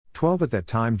12 At that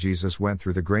time Jesus went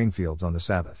through the grain fields on the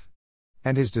Sabbath.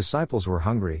 And his disciples were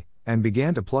hungry, and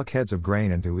began to pluck heads of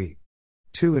grain and to eat.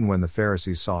 2 And when the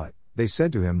Pharisees saw it, they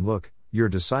said to him, Look, your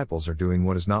disciples are doing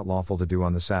what is not lawful to do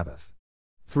on the Sabbath.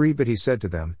 3 But he said to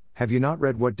them, Have you not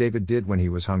read what David did when he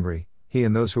was hungry, he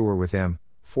and those who were with him,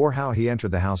 for how he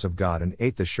entered the house of God and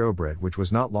ate the showbread which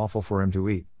was not lawful for him to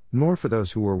eat, nor for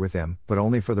those who were with him, but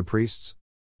only for the priests?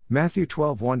 Matthew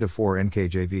 12 1-4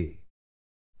 NKJV.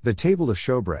 The table of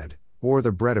showbread, or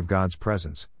the bread of God's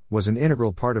presence, was an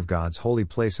integral part of God's holy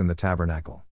place in the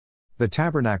tabernacle. The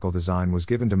tabernacle design was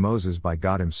given to Moses by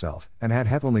God himself, and had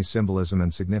heavenly symbolism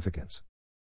and significance.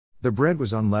 The bread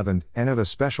was unleavened, and of a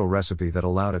special recipe that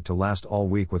allowed it to last all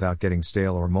week without getting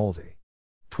stale or moldy.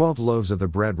 12 loaves of the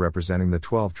bread representing the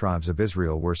 12 tribes of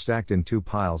Israel were stacked in 2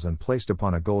 piles and placed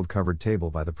upon a gold-covered table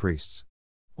by the priests.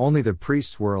 Only the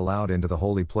priests were allowed into the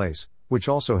holy place, which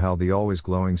also held the always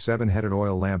glowing 7-headed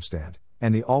oil lampstand,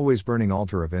 and the always burning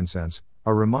altar of incense,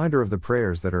 a reminder of the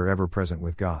prayers that are ever present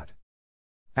with God.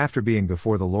 After being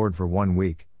before the Lord for 1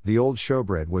 week, the old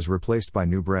showbread was replaced by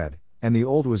new bread, and the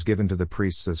old was given to the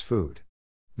priests as food.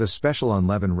 The special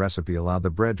unleavened recipe allowed the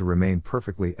bread to remain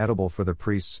perfectly edible for the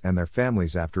priests and their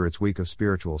families after its week of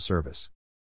spiritual service.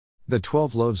 The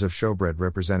 12 loaves of showbread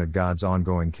represented God's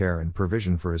ongoing care and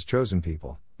provision for his chosen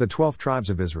people, the 12 tribes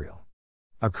of Israel.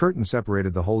 A curtain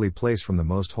separated the holy place from the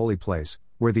most holy place,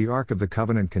 where the Ark of the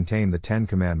Covenant contained the 10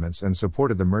 Commandments and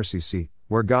supported the mercy seat,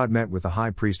 where God met with the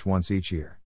high priest once each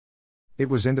year. It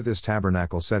was into this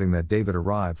tabernacle setting that David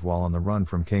arrived while on the run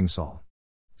from King Saul.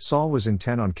 Saul was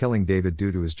intent on killing David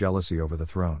due to his jealousy over the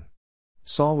throne.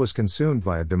 Saul was consumed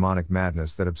by a demonic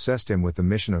madness that obsessed him with the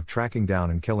mission of tracking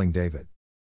down and killing David.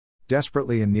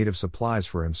 Desperately in need of supplies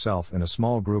for himself and a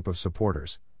small group of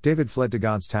supporters, David fled to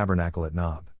God's tabernacle at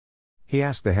Nob. He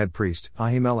asked the head priest,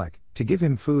 Ahimelech, to give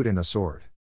him food and a sword.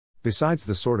 Besides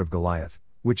the sword of Goliath,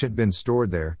 which had been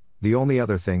stored there, the only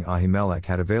other thing Ahimelech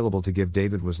had available to give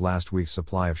David was last week's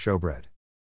supply of showbread.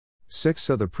 6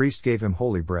 So the priest gave him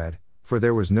holy bread, for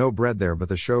there was no bread there but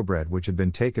the showbread which had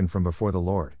been taken from before the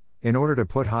Lord, in order to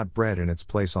put hot bread in its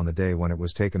place on the day when it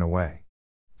was taken away.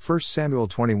 1 Samuel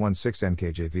 21:6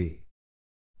 NKJV.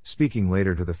 Speaking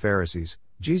later to the Pharisees,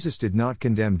 Jesus did not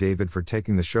condemn David for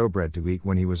taking the showbread to eat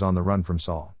when he was on the run from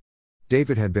Saul.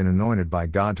 David had been anointed by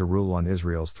God to rule on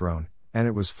Israel's throne, and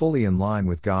it was fully in line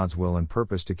with God's will and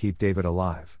purpose to keep David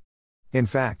alive. In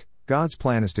fact, God's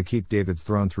plan is to keep David's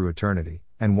throne through eternity,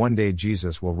 and one day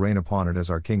Jesus will reign upon it as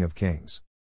our King of Kings.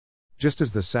 Just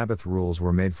as the Sabbath rules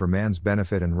were made for man's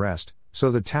benefit and rest, so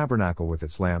the tabernacle with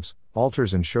its lamps,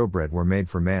 altars and showbread were made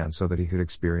for man so that he could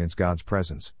experience God's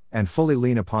presence, and fully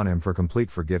lean upon him for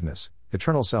complete forgiveness,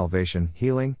 eternal salvation,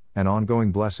 healing, and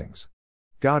ongoing blessings.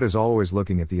 God is always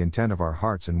looking at the intent of our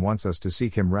hearts and wants us to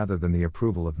seek him rather than the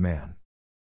approval of man.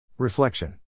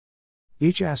 Reflection.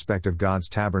 Each aspect of God's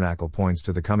tabernacle points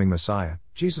to the coming Messiah,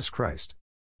 Jesus Christ.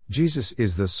 Jesus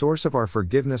is the source of our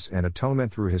forgiveness and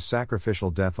atonement through his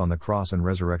sacrificial death on the cross and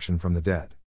resurrection from the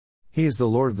dead. He is the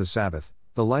Lord of the Sabbath,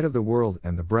 the light of the world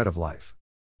and the bread of life.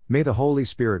 May the Holy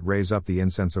Spirit raise up the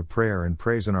incense of prayer and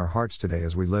praise in our hearts today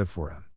as we live for him.